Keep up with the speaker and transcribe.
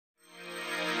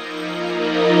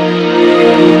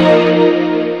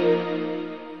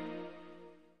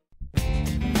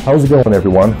How's it going,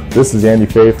 everyone? This is Andy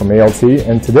Fay from ALT,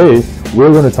 and today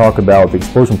we're going to talk about the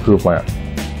explosion-proof lamp.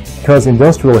 Because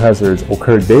industrial hazards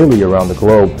occur daily around the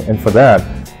globe, and for that,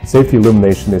 safety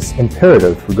illumination is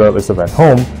imperative regardless of at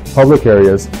home, public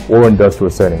areas, or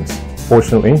industrial settings.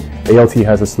 Fortunately, ALT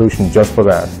has a solution just for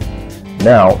that.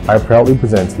 Now, I proudly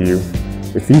present to you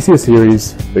the IECEx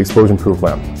series, the explosion-proof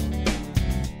lamp.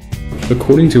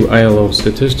 According to ILO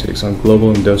statistics on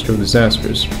global industrial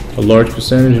disasters, a large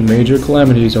percentage of major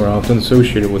calamities are often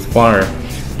associated with fire,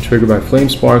 triggered by flame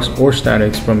sparks or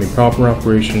statics from improper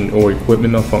operation or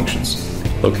equipment malfunctions.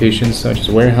 Locations such as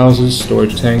warehouses,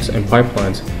 storage tanks, and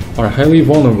pipelines are highly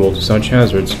vulnerable to such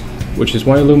hazards, which is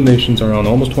why illuminations are on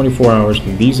almost 24 hours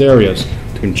in these areas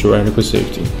to ensure adequate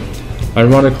safety.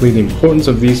 Ironically, the importance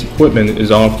of these equipment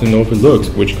is often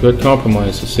overlooked, which could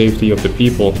compromise the safety of the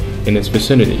people in its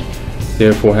vicinity.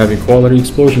 Therefore, having quality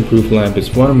explosion-proof lamp is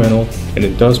fundamental in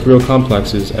industrial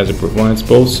complexes as it provides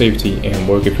both safety and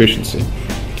work efficiency.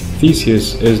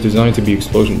 IECEx is designed to be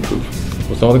explosion-proof,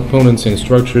 with all the components and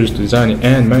structures designed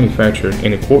and manufactured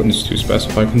in accordance to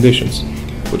specified conditions,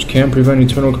 which can prevent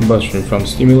internal combustion from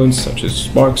stimulants such as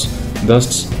sparks,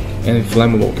 dusts, and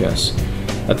inflammable gas.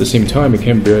 At the same time, it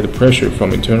can bear the pressure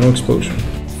from internal explosion.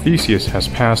 IECEx has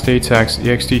passed ATEX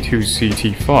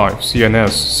EXT2CT5 CNS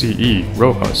CE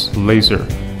RoHS laser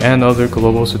and other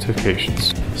global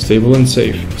certifications. Stable and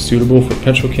safe, suitable for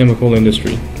petrochemical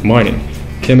industry, mining,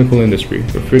 chemical industry,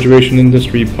 refrigeration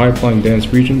industry, pipeline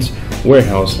dense regions,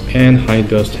 warehouse, and high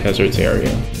dust hazards area.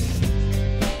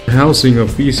 The housing of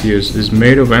IECEx is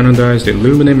made of anodized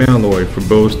aluminum alloy for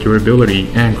both durability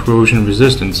and corrosion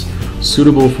resistance,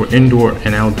 suitable for indoor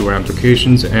and outdoor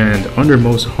applications and under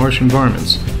most harsh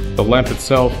environments. The lamp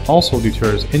itself also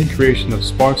deters any creation of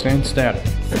sparks and static.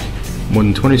 More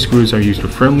than 20 screws are used to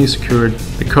firmly secure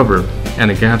the cover,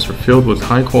 and the gaps are filled with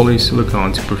high-quality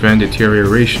silicone to prevent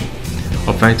deterioration,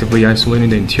 effectively isolating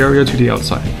the interior to the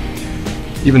outside.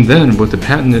 Even then, with the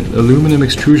patented aluminum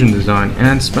extrusion design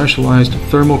and specialized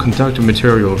thermal conductive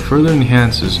material further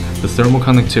enhances the thermal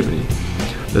conductivity.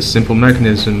 The simple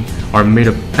mechanisms are made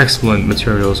of excellent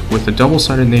materials with a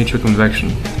double-sided nature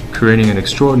convection, creating an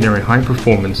extraordinary high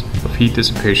performance of heat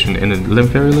dissipation in a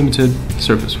very limited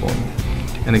surface form.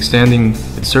 And extending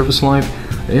its service life,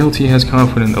 ALT has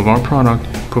confidence of our product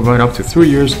provide up to 3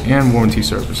 years and warranty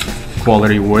service,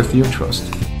 quality worthy of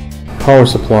trust. Power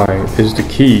supply is the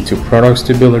key to product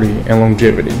stability and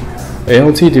longevity.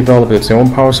 ALT developed its own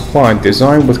power supply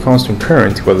designed with constant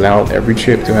current to allow every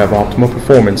chip to have optimal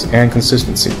performance and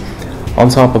consistency. On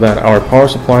top of that, our power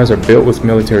supplies are built with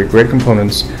military-grade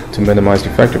components to minimize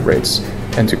defective rates,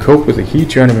 and to cope with the heat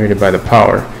generated by the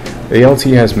power, ALT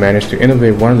has managed to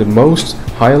innovate one of the most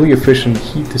highly efficient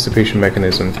heat dissipation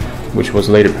mechanisms, which was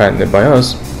later patented by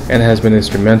us, and has been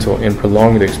instrumental in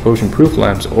prolonging the explosion-proof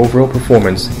lamp's overall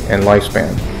performance and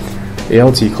lifespan.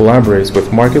 ALT collaborates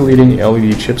with market-leading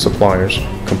LED chip suppliers.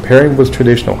 Comparing with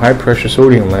traditional high-pressure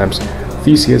sodium lamps,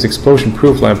 IECEx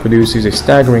explosion-proof lamp produces a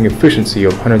staggering efficiency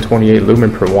of 128 lumen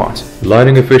per watt.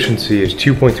 Lighting efficiency is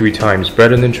 2.3 times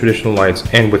better than traditional lights,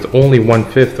 and with only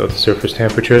 1/5 of the surface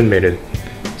temperature emitted,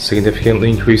 significantly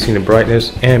increasing the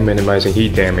brightness and minimizing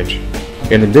heat damage.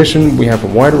 In addition, we have a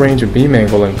wide range of beam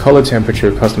angle and color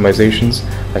temperature customizations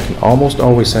that can almost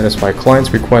always satisfy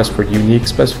clients' requests for unique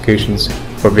specifications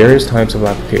for various types of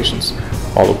applications,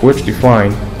 all of which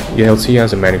define ALT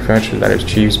as a manufacturer that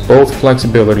achieves both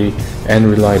flexibility and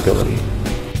reliability.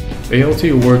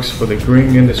 ALT works for the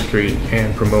green industry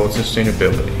and promotes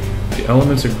sustainability. The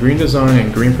elements of green design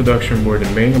and green production were the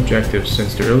main objectives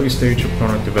since the early stage of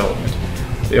product development.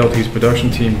 The ALT's production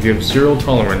team gives zero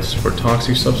tolerance for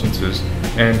toxic substances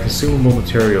and consumable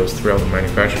materials throughout the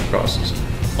manufacturing process.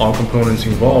 All components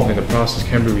involved in the process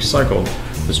can be recycled.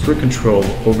 The strict control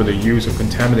over the use of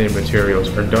contaminated materials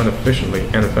are done efficiently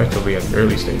and effectively at the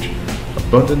early stage.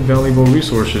 Abundant valuable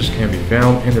resources can be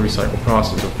found in the recycle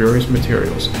process of various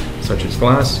materials, such as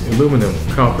glass, aluminum,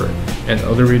 copper, and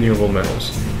other renewable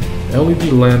metals.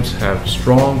 LED lamps have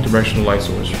strong directional light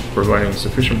source, providing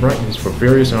sufficient brightness for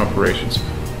various operations,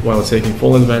 while taking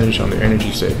full advantage on their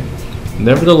energy saving.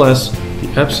 Nevertheless, the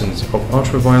absence of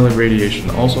ultraviolet radiation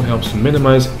also helps to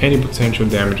minimize any potential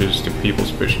damages to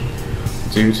people's vision.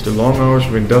 Due to the long hours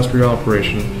of industrial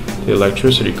operation, the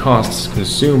electricity costs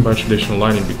consumed by traditional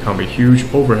lighting become a huge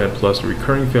overhead, plus the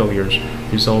recurring failures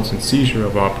results in seizure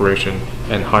of operation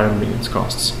and higher maintenance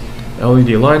costs.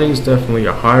 LED lighting is definitely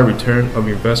a high return of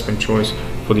investment choice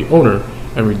for the owner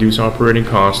and reduce operating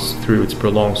costs through its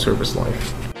prolonged service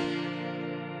life.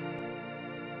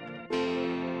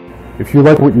 If you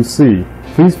like what you see,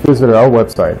 please visit our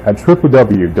website at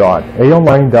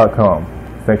www.aonline.com.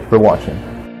 Thank you for watching.